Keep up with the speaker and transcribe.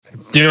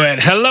Do it.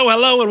 Hello,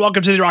 and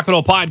welcome to the Rock and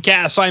Roll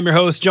Podcast. I'm your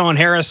host, John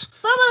Harris.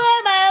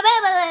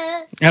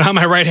 And on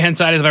my right-hand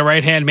side is my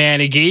right-hand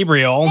man,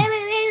 Gabriel.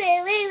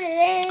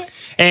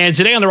 And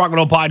today on the Rock and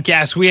Roll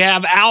Podcast, we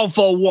have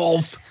Alpha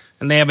Wolf,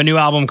 and they have a new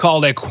album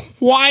called A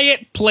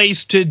Quiet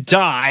Place to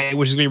Die,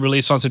 which is going to be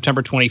released on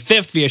September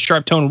 25th via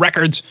Sharp Tone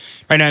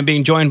Records. Right now, I'm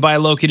being joined by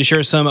Loki to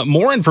share some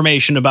more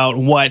information about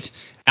what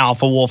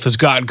Alpha Wolf has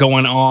got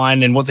going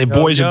on and what the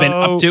boys have been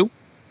up to.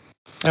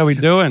 How we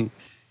doing?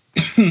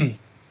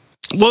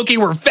 Loki,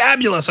 we're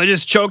fabulous. I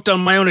just choked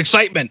on my own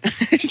excitement.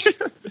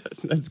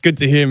 That's good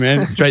to hear,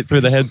 man. Straight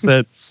through the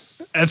headset.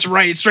 That's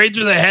right. Straight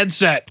through the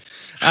headset.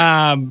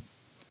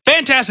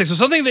 Fantastic. So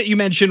something that you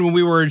mentioned when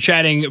we were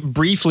chatting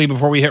briefly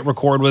before we hit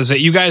record was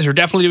that you guys are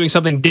definitely doing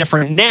something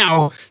different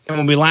now than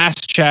when we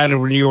last chatted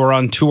when you were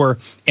on tour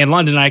in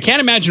London. I can't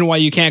imagine why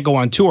you can't go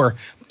on tour,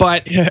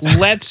 but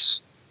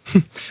let's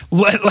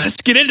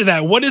get into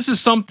that. What is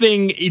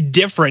something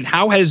different?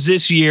 How has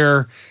this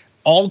year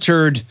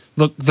altered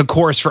the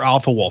course for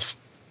Alpha Wolf?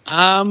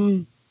 I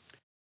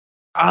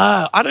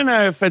don't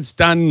know if it's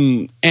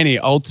done any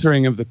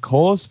altering of the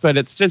course, but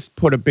it's just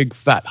put a big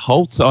fat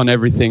halt on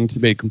everything, to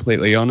be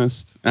completely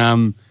honest.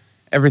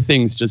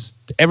 Everything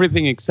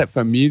except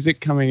for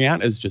music coming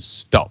out has just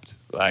stopped.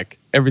 Like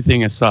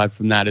everything aside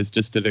from that is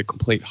just at a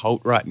complete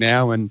halt right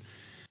now. And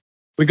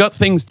we got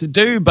things to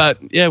do, but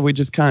yeah, we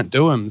just can't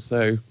do them.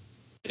 So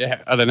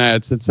yeah, I don't know.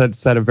 It's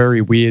at a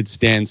very weird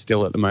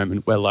standstill at the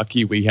moment. We're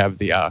lucky we have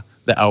the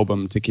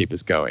album to keep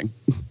us going.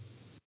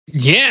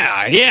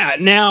 Yeah.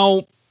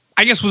 Now,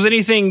 I guess, was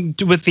anything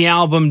with the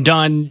album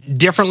done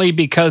differently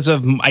because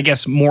of, I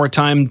guess, more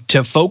time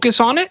to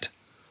focus on it?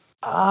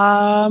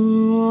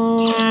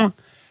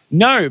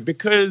 No,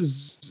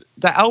 because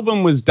the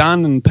album was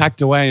done and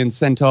packed away and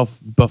sent off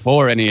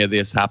before any of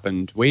this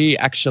happened. We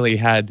actually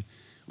had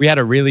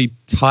a really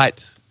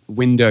tight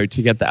window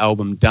to get the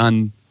album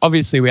done.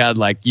 Obviously, we had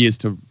like years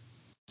to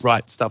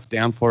write stuff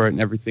down for it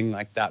and everything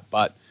like that,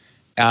 but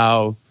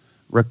our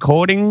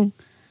recording,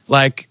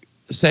 like,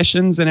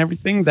 sessions and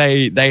everything,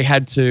 they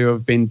had to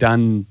have been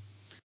done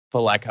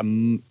for I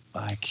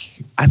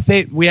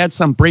think we had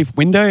some brief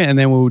window, and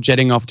then we were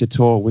jetting off to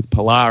tour with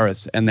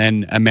Polaris and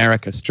then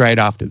America straight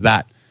after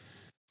that.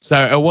 So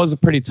it was a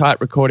pretty tight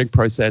recording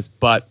process,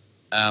 but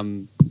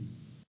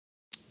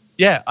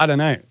yeah, I don't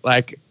know,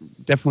 like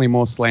definitely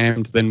more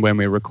slammed than when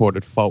we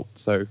recorded Fault.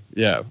 So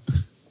yeah.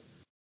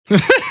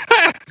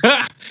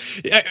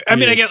 I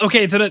mean,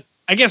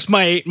 I guess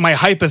my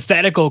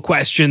hypothetical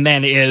question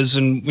then is,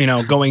 and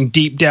going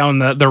deep down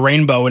the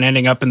rainbow and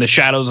ending up in the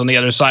shadows on the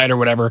other side or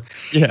whatever,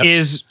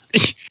 is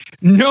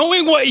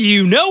knowing what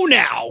you know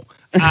now.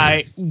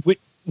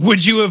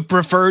 Would you have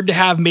preferred to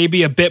have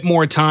maybe a bit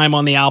more time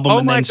on the album?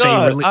 Oh my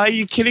God! Are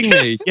you kidding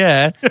me?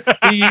 Yeah,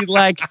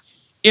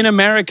 in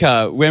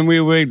America when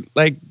we were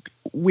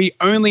we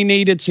only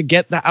needed to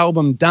get the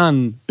album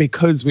done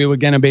because we were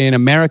going to be in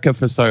America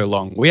for so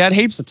long. We had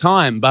heaps of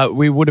time, but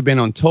we would have been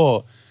on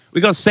tour.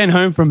 We got sent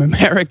home from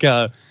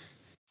America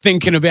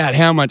thinking about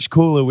how much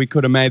cooler we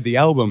could have made the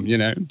album,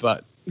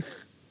 but,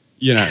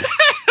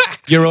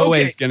 you're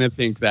always going to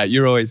think that.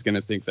 You're always going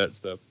to think that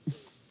stuff.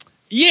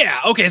 Yeah.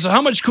 Okay. So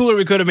how much cooler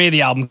we could have made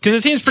the album? Because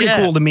it seems pretty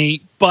cool to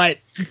me, but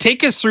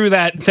take us through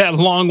that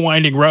long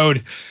winding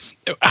road.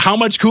 How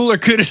much cooler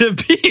could it have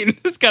been?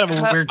 It's kind of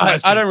a weird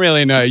question. I don't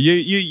really know.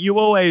 You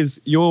always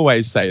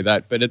say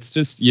that, but it's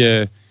just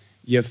your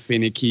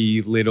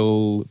finicky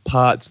little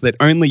parts that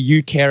only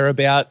you care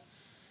about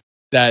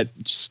that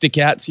stick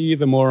out to you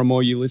the more and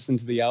more you listen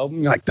to the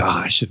album. You're like,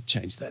 I should have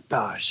changed that.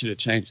 I should have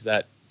changed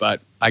that.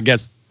 But I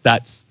guess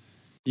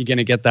you're going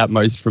to get that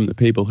most from the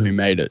people who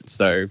made it.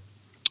 So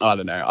I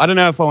don't know. I don't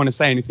know if I want to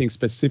say anything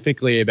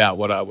specifically about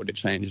what I would have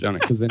changed on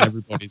it, because then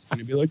everybody's going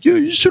to be like, yeah,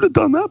 you should have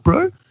done that,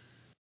 bro.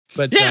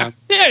 But you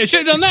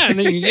should have done that. And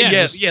then,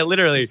 yeah,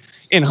 literally.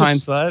 In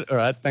hindsight, all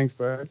right, thanks,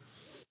 bro.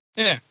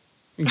 Yeah,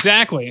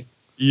 exactly.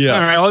 Yeah.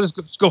 All right, well,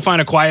 let's go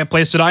find a quiet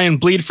place to die and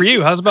bleed for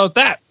you. How's about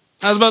that,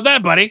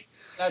 buddy?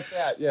 That's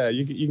that. Yeah,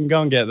 you can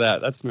go and get that.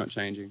 That's not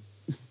changing.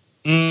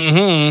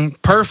 Mm-hmm.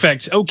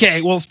 Perfect.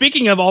 Okay. Well,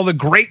 speaking of all the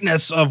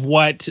greatness of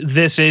what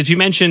this is, you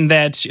mentioned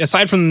that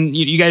aside from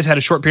you guys had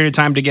a short period of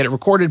time to get it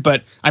recorded,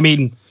 but I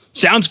mean,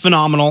 sounds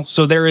phenomenal.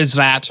 So there is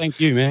that.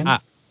 Thank you, man.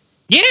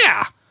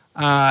 Yeah.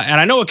 And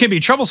I know it can be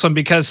troublesome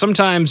because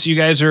sometimes you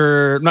guys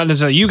are not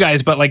necessarily you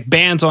guys, but like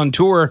bands on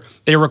tour,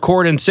 they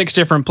record in 6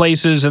 different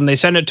places and they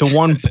send it to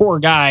one poor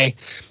guy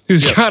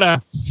who's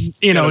gotta,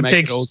 make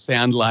it all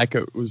sound like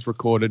it was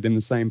recorded in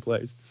the same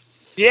place.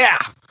 Yeah.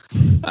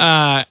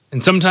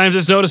 And sometimes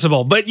it's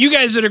noticeable, but you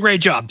guys did a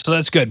great job. So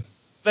that's good.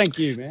 Thank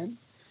you, man.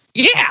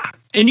 Yeah.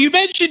 And you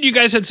mentioned you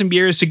guys had some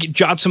years to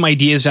jot some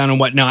ideas down and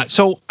whatnot.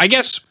 So I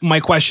guess my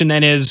question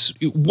then is,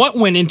 what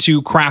went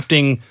into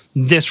crafting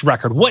this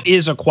record? What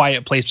is A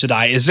Quiet Place to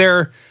Die? Is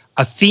there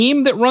a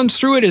theme that runs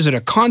through it? Is it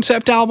a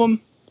concept album?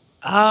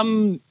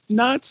 No,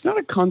 it's not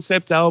a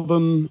concept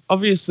album.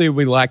 Obviously,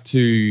 we like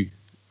to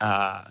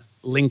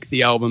link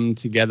the album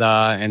together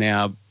and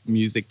our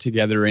music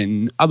together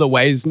in other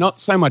ways, not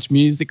so much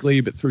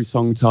musically, but through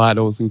song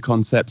titles and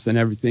concepts and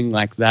everything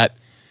like that.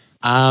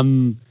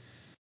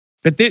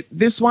 But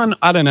this one,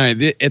 I don't know.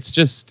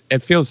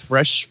 It feels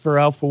fresh for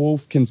Alpha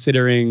Wolf,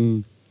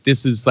 considering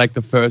this is like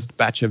the first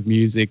batch of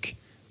music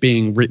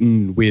being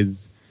written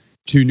with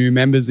two new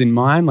members in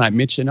mind, like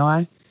Mitch and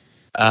I.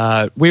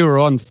 We were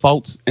on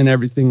Fault and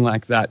everything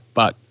like that,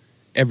 but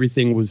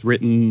everything was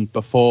written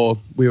before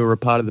we were a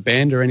part of the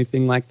band or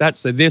anything like that.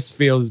 So this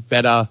feels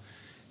better,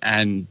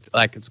 and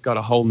like it's got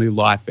a whole new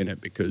life in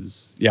it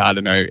because, yeah, I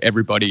don't know,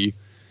 everybody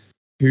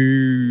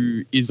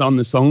who is on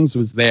the songs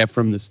was there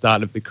from the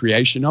start of the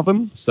creation of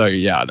them. So,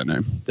 yeah, I don't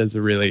know. There's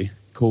a really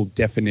cool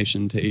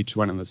definition to each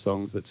one of the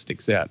songs that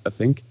sticks out, I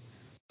think.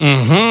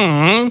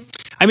 Mm-hmm.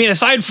 I mean,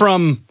 aside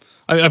from,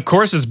 of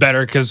course it's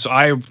better because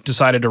I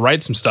decided to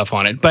write some stuff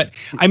on it. But,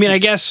 I mean, I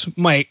guess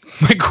my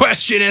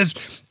question is,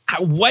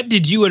 what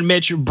did you and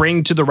Mitch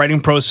bring to the writing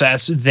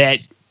process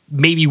that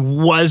maybe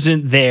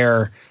wasn't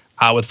there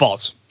with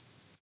Faults?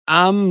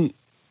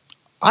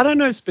 I don't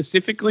know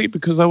specifically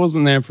because I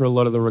wasn't there for a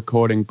lot of the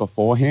recording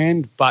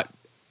beforehand, but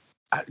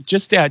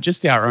just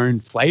our own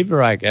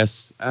flavor, I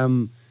guess.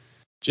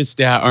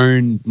 Just our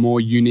own more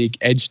unique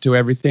edge to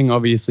everything.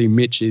 Obviously,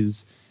 Mitch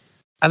is,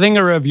 I think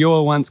a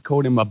reviewer once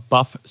called him a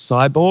buff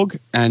cyborg,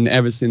 and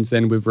ever since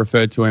then we've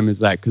referred to him as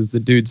that because the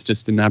dude's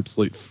just an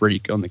absolute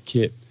freak on the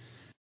kit.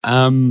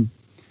 I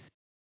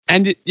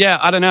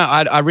don't know.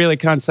 I really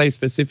can't say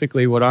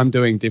specifically what I'm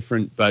doing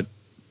different, but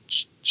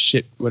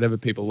shit, whatever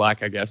people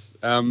like, I guess.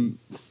 And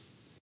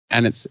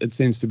it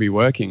seems to be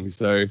working.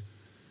 So,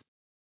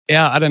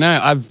 yeah, I don't know.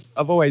 I've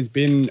always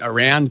been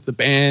around the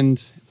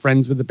band,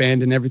 friends with the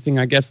band and everything.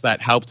 I guess that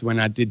helped when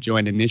I did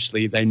join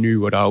initially. They knew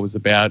what I was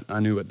about.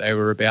 I knew what they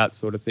were about,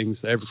 sort of thing.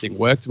 So everything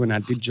worked when I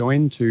did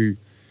join.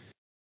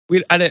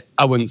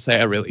 I wouldn't say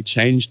I really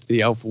changed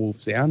the Alpha Wolf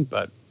sound,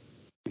 but,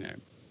 you know,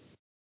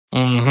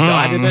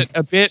 guided it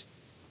a bit.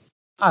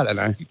 I don't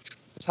know.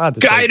 It's hard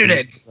to guided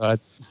it.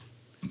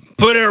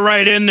 Put it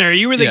right in there.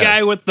 You were the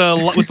guy with the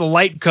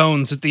light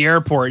cones at the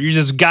airport. You're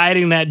just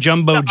guiding that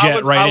jumbo jet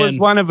in. I was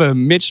one of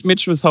them. Mitch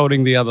was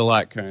holding the other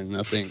light cone,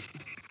 I think.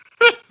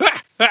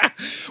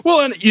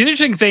 Well, and the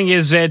interesting thing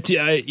is that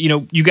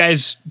you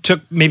guys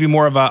took maybe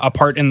more of a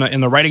part in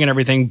the writing and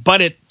everything, but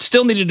it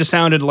still needed to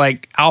sound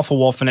like Alpha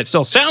Wolf, and it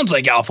still sounds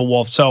like Alpha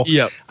Wolf. So,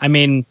 I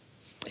mean,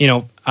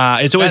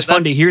 it's always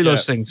fun to hear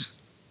those things.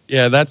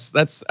 Yeah,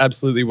 that's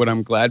absolutely what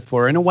I'm glad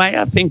for. In a way,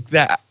 I think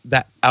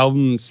that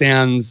album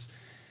sounds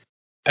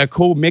a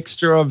cool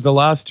mixture of the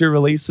last two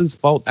releases,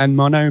 Fault and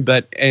Mono,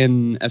 but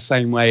in a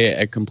same way,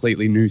 a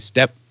completely new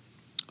step.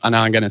 I know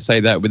I'm going to say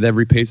that with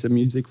every piece of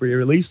music we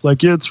release.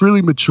 Like, yeah, it's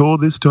really mature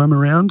this time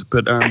around,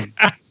 but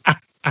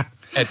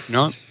it's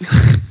not.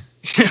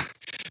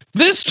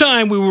 This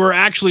time we were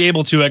actually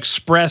able to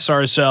express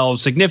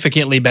ourselves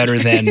significantly better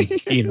than,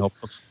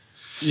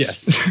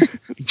 Yes.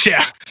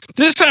 Yeah.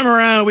 This time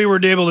around, we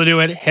were able to do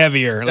it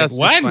heavier. That's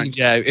like, what?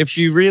 Yeah. If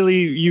you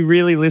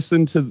really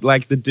listen to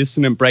like the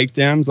dissonant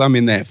breakdowns, I'm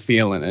in there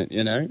feeling it,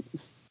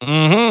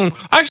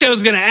 Mm-hmm. Actually, I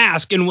was going to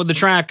ask, and with the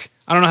track,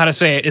 I don't know how to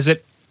say it. Is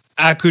it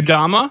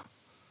Akudama?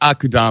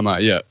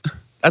 Akudama, yeah.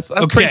 That's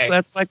okay.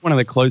 That's like one of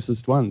the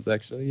closest ones,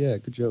 actually. Yeah,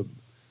 good job.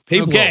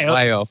 People are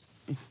way off.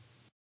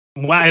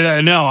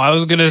 Why? No, I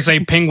was going to say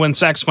penguin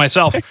sex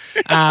myself.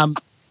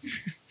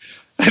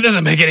 That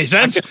doesn't make any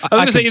sense. I was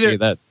going to say either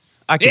that.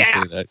 I can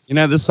see that.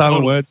 The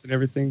silent words and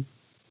everything.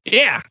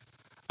 Yeah.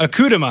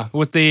 Akudama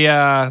with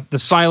the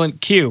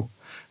silent Q.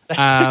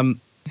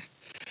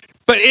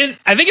 But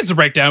I think it's a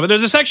breakdown, but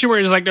there's a section where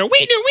it's like,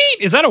 wait,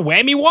 is that a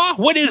whammy wah?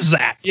 What is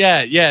that?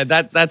 Yeah,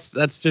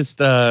 that's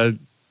just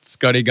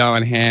Scotty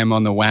going ham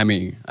on the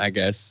whammy, I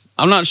guess.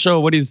 I'm not sure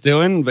what he's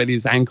doing, but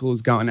his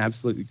ankle's going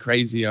absolutely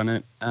crazy on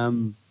it.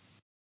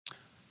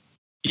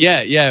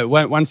 Yeah.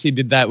 Once he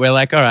did that, we're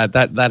like, all right,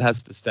 that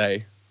has to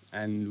stay,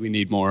 and we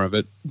need more of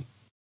it.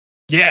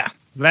 Yeah,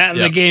 that and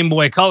the Game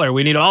Boy Color.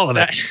 We need all of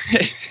that.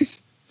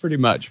 Pretty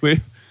much.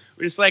 We're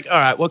just like, all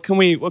right, what can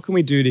we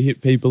do to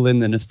hit people in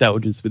the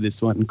nostalgias with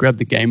this one? Grab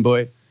the Game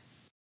Boy.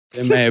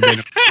 There may have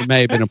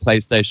been a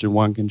PlayStation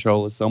 1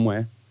 controller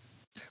somewhere.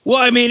 Well,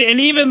 I mean, and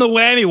even the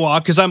whammy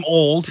walk, because I'm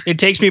old, it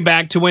takes me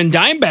back to when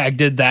Dimebag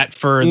did that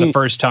for the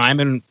first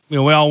time, and we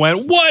all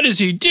went, "What is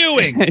he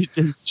doing?" It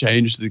just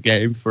changed the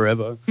game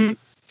forever.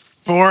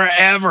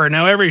 Forever.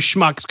 Now every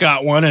schmuck's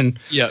got one, and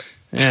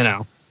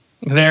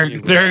there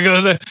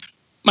goes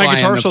my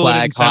guitar solo.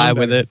 Flag high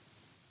with it.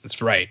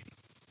 That's right.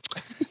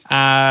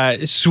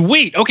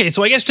 Sweet. Okay,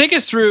 so I guess take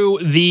us through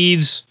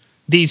these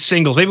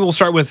singles. Maybe we'll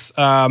start with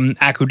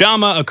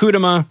Akudama,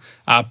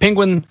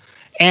 Penguin,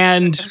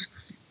 and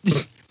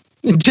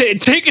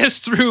take us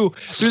through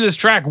this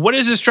track. What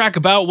is this track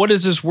about? What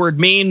does this word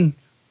mean?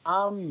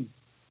 The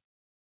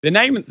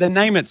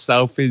name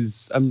itself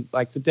is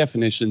like the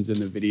definitions in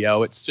the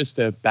video. It's just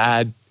a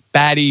bad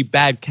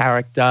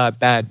character,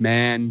 bad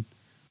man,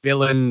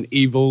 villain,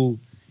 evil.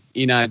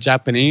 In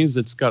Japanese,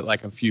 it's got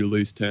like a few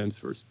loose terms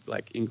for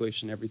like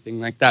English and everything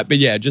like that. But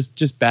yeah,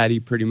 just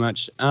baddie pretty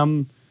much.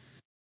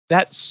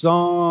 That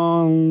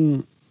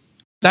song,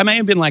 That may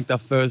have been like the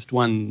first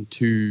one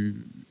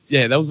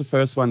that was the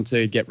first one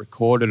to get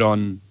recorded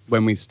on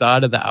when we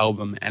started the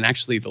album, and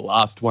actually the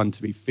last one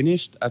to be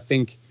finished. I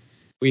think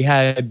we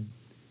had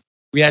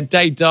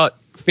day dot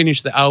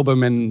finish the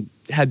album and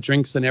had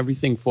drinks and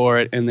everything for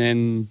it, and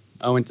then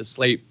I went to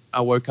sleep.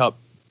 I woke up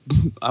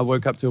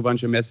to a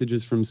bunch of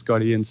messages from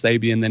Scotty and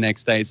Sabian the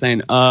next day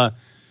saying,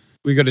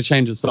 we got to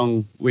change the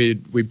song. We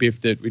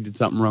biffed it. We did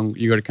something wrong.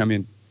 You got to come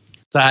in.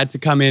 So I had to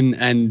come in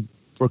and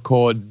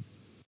record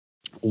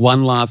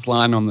one last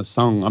line on the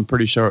song. I'm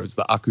pretty sure it was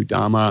the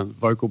Akudama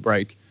vocal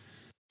break.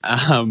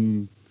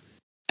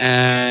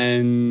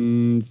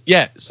 And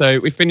yeah, so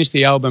we finished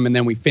the album, and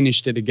then we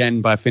finished it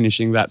again by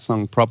finishing that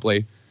song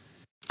properly.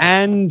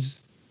 And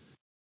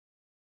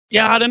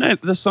yeah, I don't know.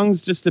 The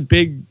song's just a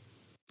big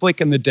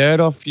flicking the dirt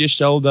off your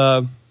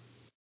shoulder,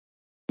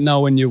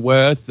 knowing your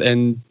worth,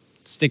 and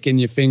sticking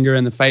your finger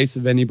in the face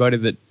of anybody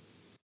that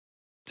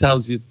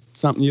tells you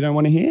something you don't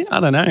want to hear. I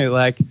don't know.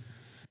 Like,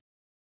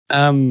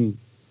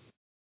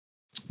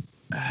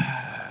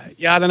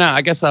 yeah, I don't know.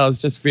 I guess I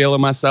was just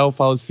feeling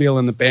myself. I was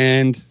feeling the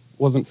band.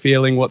 Wasn't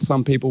feeling what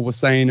some people were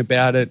saying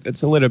about it.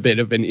 It's a little bit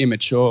of an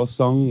immature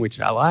song, which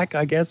I like,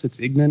 I guess. It's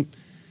ignorant.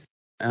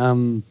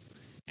 And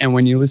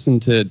when you listen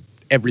to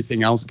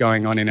everything else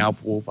going on in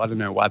Alpha Wolf, I don't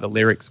know why the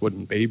lyrics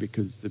wouldn't be,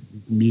 because the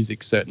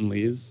music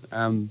certainly is.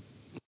 The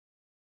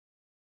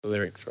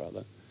lyrics,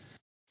 rather.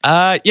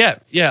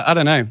 Yeah, I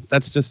don't know.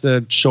 That's just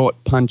a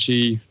short,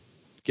 punchy,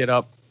 get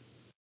up,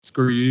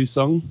 screw you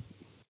song.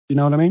 You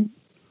know what I mean?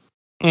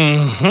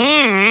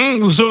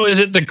 Mm-hmm. So is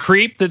it the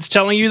creep that's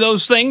telling you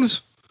those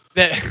things?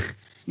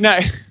 No,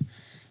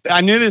 I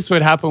knew this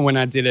would happen when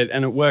I did it,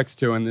 and it works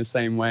too in the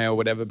same way or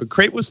whatever. But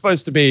creep was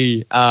supposed to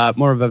be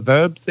more of a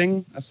verb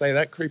thing. I say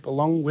that, creep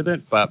along with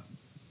it, but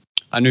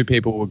I knew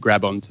people would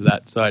grab onto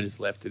that, so I just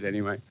left it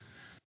anyway.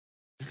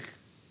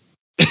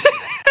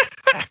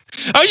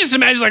 I just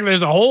imagine like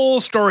there's a whole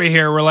story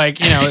here where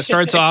like, you know, it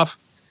starts off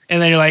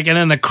and then you're like, and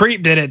then the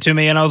creep did it to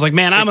me, and I was like,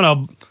 man, I'm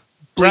gonna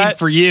bleed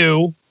for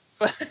you.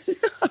 I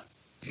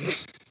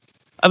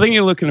think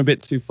you're looking a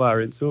bit too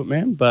far into it,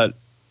 man, but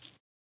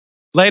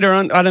later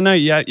on, I don't know.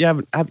 You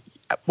haven't. Have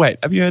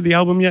you heard the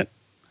album yet?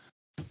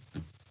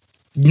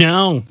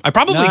 No, I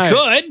probably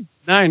could.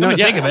 No.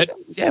 Think of it.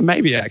 Yeah,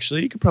 maybe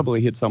actually. You could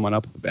probably hit someone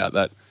up about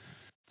that.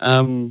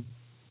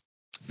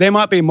 There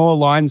might be more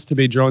lines to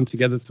be drawn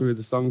together through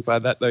the songs by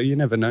that, though. You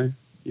never know.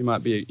 You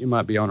might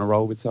be on a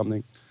roll with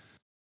something.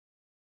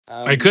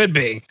 I could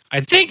be. I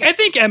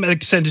think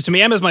Emma sent it to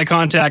me. Emma's my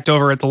contact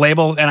over at the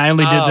label, and I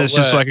only did this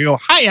just so I could go,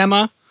 "Hi,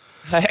 Emma."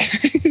 Hey,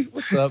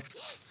 what's up?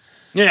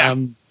 Yeah.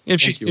 If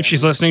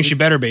she's listening, she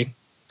better be.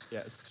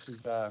 Yes,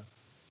 she's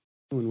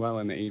doing well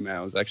in the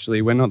emails.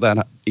 Actually, we're not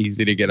that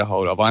easy to get a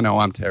hold of. I know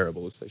I'm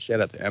terrible, so shout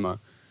out to Emma.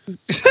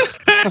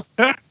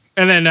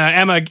 And then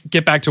Emma,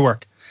 get back to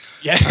work.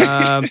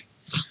 Yeah.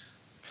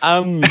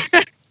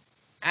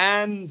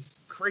 And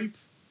creep.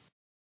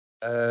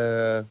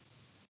 Yeah,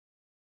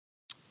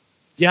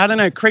 I don't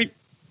know. Creep.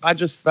 I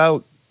just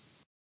felt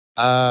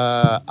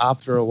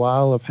after a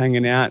while of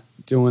hanging out,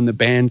 doing the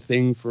band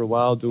thing for a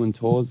while, doing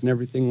tours and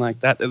everything like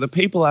that. The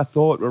people I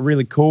thought were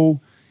really cool,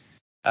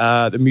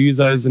 the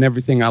musos and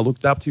everything I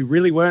looked up to,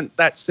 really weren't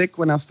that sick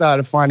when I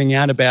started finding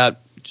out about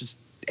just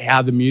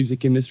how the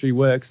music industry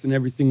works and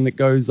everything that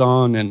goes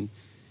on. And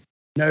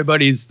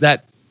nobody's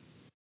that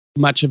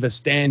much of a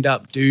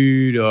stand-up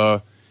dude,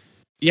 or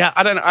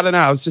I don't know.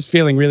 I was just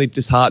feeling really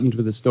disheartened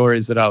with the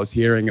stories that I was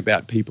hearing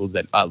about people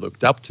that I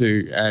looked up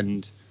to,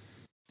 and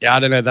I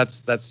don't know.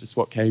 That's just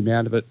what came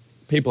out of it.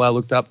 People I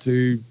looked up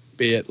to,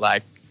 be it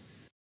like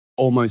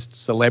almost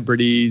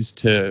celebrities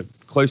to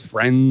close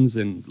friends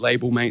and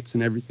label mates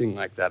and everything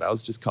like that. I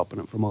was just copping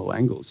it from all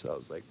angles. So I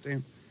was like,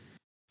 damn,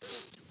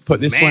 put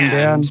this one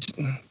down.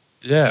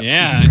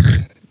 Yeah.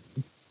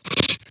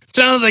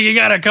 Sounds like you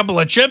got a couple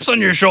of chips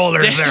on your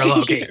shoulders there,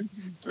 Loki.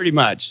 Pretty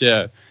much,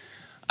 yeah.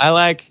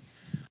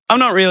 I'm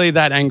not really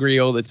that angry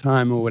all the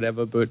time or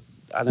whatever, but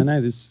I don't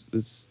know,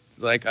 this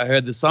like I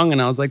heard the song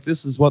and I was like,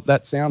 this is what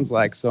that sounds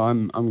like, so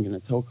I'm going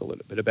to talk a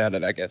little bit about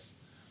it, I guess.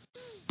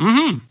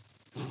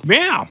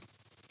 Yeah.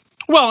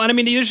 Well, and I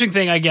mean, the interesting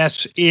thing, I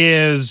guess,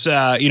 is,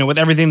 with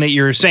everything that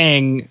you're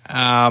saying,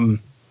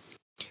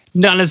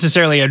 not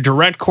necessarily a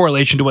direct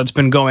correlation to what's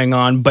been going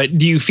on, but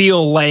do you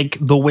feel like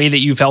the way that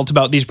you felt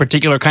about these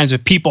particular kinds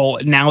of people,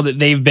 now that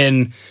they've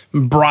been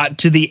brought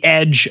to the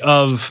edge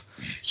of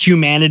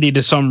humanity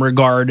to some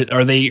regard,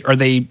 are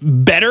they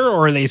better,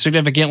 or are they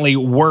significantly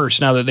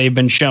worse now that they've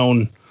been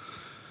shown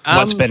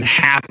what's been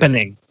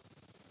happening?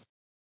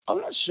 I'm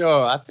not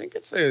sure. I think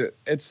it's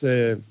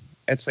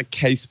a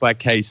case by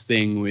case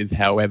thing with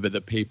however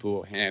the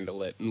people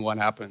handle it and what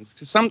happens.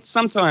 Because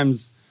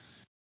sometimes,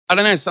 I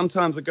don't know,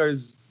 sometimes it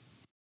goes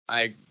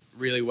like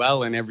really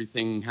well and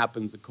everything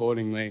happens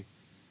accordingly.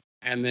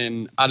 And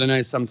then, I don't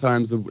know,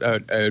 sometimes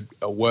a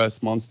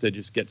worse monster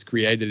just gets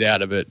created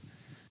out of it.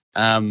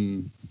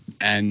 And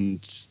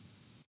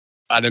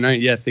I don't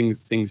know,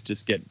 things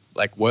just get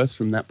like worse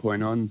from that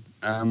point on.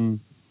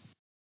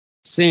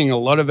 seeing a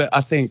lot of it.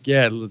 I think,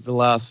 yeah, the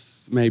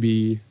last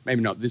maybe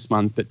not this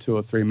month, but 2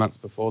 or 3 months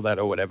before that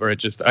or whatever,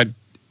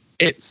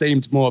 it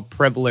seemed more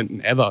prevalent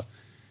than ever.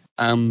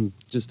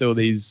 Just all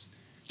these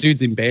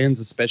dudes in bands,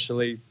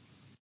 especially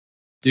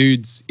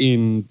dudes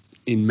in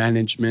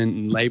management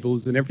and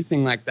labels and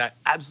everything like that,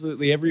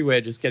 absolutely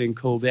everywhere, just getting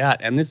called out.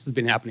 And this has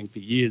been happening for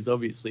years,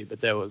 obviously,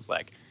 but there was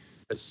like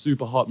a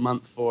super hot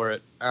month for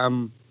it.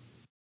 And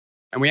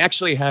we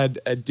actually had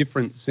a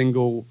different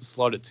single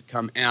slotted to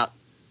come out.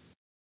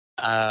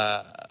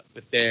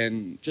 But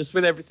then just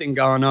with everything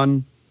going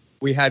on,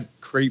 we had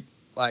Creep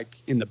like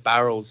in the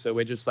barrel. So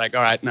we're just like,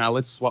 all right, now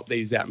let's swap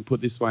these out and put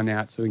this one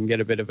out so we can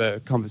get a bit of a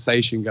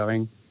conversation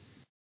going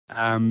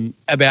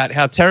about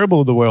how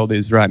terrible the world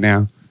is right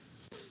now.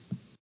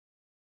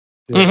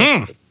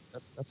 Yeah,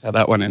 that's how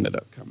that one ended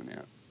up coming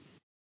out.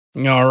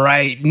 All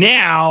right.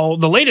 Now,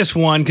 the latest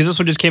one, because this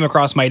one just came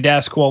across my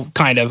desk, well,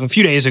 kind of, a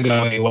few days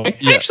ago anyway.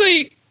 Yeah.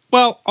 Actually,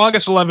 well,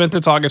 August 11th,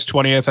 it's August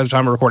 20th at the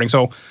time of recording,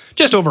 so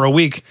just over a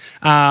week.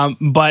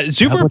 But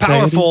super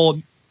powerful.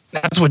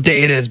 That's what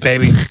day it is,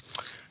 baby.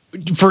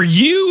 For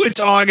you, it's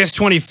August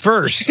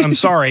 21st. I'm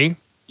sorry.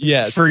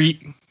 Yes. For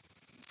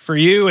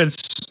you, it's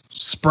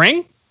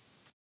spring?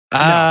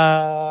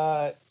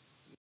 I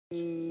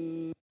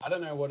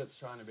don't know what it's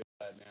trying to be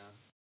right now.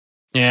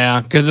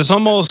 Yeah, because it's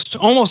almost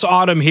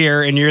autumn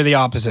here, and you're the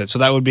opposite. So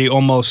that would be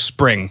almost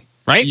spring,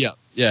 right?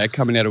 Yeah,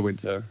 coming out of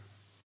winter.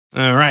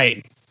 All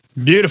right.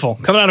 Beautiful.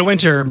 Coming out of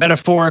winter,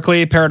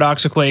 metaphorically,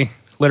 paradoxically,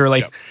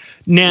 literally. Yep.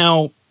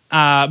 Now,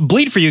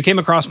 Bleed For You came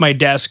across my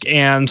desk,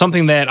 and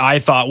something that I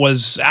thought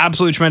was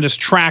absolutely tremendous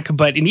track,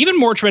 but an even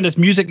more tremendous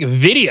music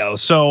video.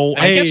 So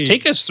I guess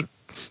take us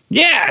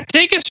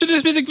through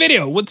this music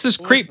video. What's this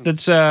creep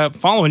that's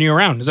following you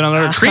around? Is it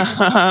another creep?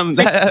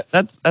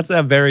 That's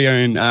our very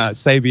own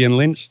Sabian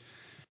Lynch.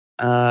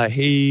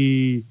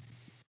 He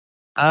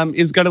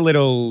has got a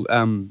little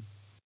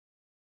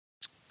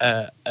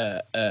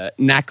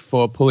knack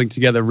for pulling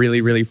together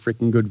really, really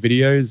freaking good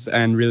videos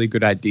and really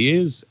good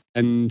ideas.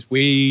 And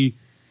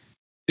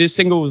this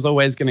single was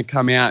always going to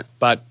come out,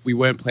 but we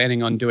weren't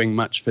planning on doing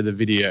much for the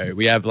video.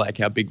 We have like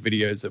our big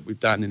videos that we've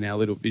done in our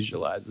little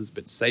visualizers,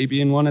 but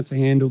Sabian wanted to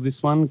handle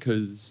this one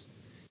because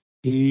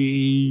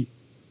I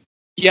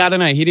don't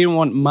know, he didn't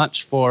want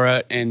much for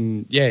it,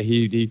 and yeah,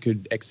 he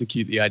could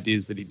execute the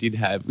ideas that he did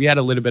have. We had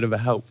a little bit of a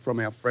help from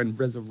our friend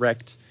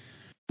Resurrect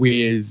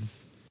with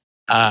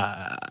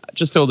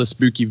just all the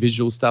spooky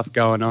visual stuff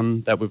going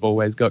on that we've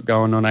always got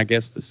going on, I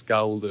guess, the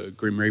skull, the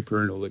Grim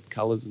Reaper, and all the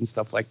colors and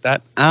stuff like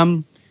that.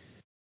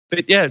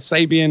 But yeah,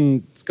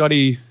 Sabian,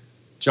 Scotty,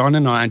 John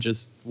and I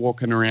just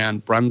walking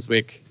around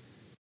Brunswick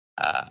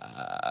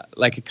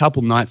like a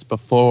couple nights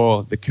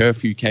before the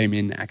curfew came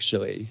in,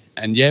 actually.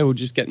 And yeah, we're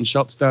just getting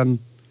shots done.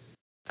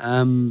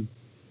 And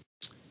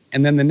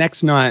then the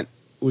next night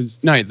was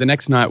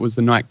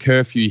the night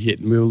curfew hit,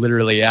 and we were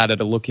literally out at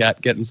a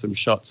lookout getting some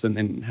shots, and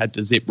then had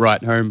to zip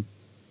right home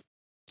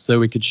so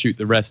we could shoot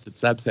the rest at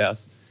Sab's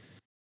house.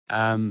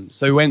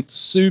 So we went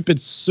super,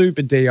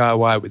 super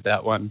DIY with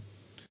that one,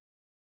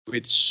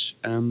 which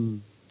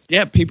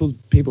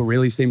people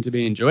really seem to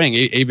be enjoying.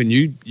 Even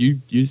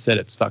you said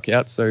it stuck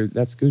out, so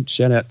that's good.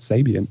 Shout out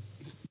Sabian.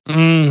 Go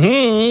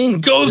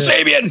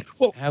Sabian.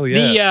 Well, hell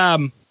yeah.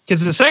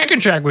 Because the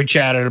second track we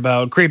chatted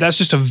about, Creep, that's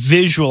just a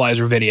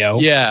visualizer video.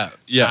 Yeah.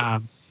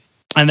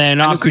 And then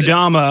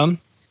Akudama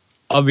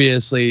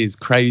obviously is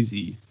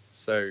crazy.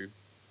 So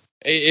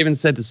I even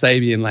said to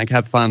Sabian, like,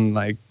 have fun,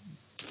 like,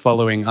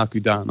 following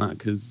Akudama,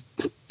 because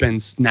Ben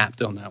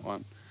snapped on that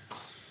one.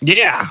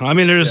 Yeah, I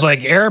mean, there's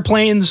like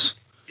airplanes.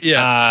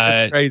 Yeah,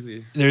 that's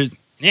crazy. We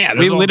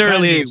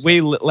literally,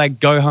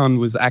 Gohan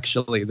was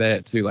actually there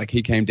too. Like,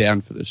 he came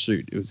down for the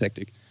shoot. It was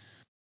hectic.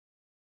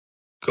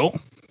 Cool.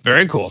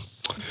 Very cool.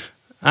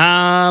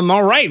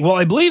 All right. Well,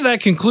 I believe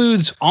that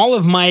concludes all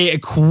of my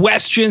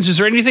questions. Is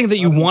there anything that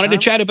you wanted to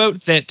chat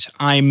about that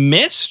I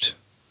missed?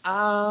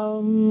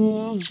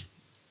 I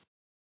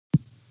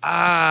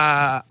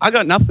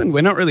got nothing.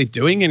 We're not really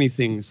doing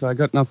anything, so I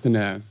got nothing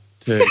to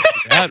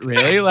out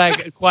really.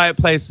 Like, A Quiet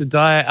Place to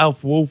Die,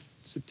 Alpha Wolf,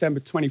 September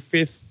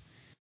 25th.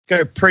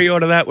 Go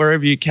pre-order that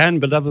wherever you can.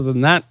 But other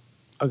than that,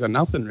 I got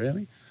nothing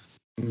really.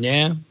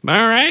 Yeah. All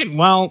right.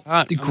 Well,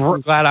 I'm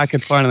glad I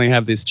could finally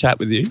have this chat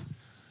with you.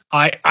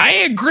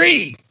 I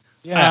agree.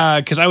 Yeah.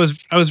 Because I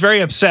was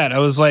very upset. I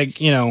was like,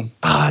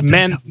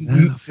 men.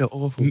 I feel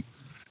awful.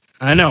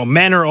 I know.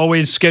 Men are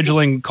always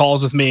scheduling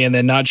calls with me and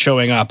then not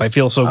showing up. I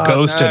feel so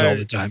ghosted all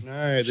the time.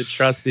 No, the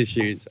trust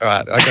issues. All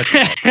right. I got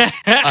you.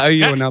 I owe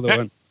you another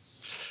one.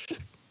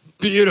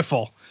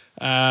 Beautiful.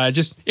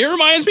 It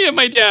reminds me of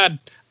my dad.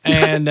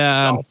 And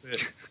Stop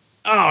it.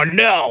 Oh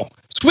no.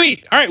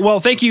 Sweet. All right. Well,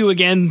 thank you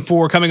again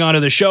for coming on to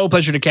the show.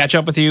 Pleasure to catch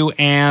up with you.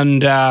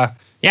 And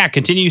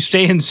continue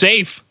staying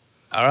safe.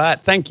 All right.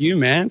 Thank you,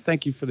 man.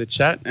 Thank you for the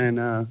chat.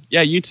 And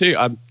you too.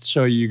 I'm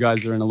sure you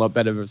guys are in a lot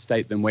better of a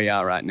state than we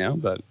are right now,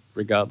 but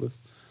regardless.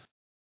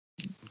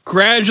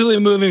 Gradually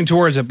moving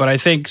towards it, but I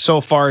think so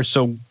far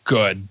so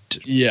good.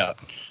 Yeah.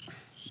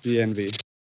 The envy.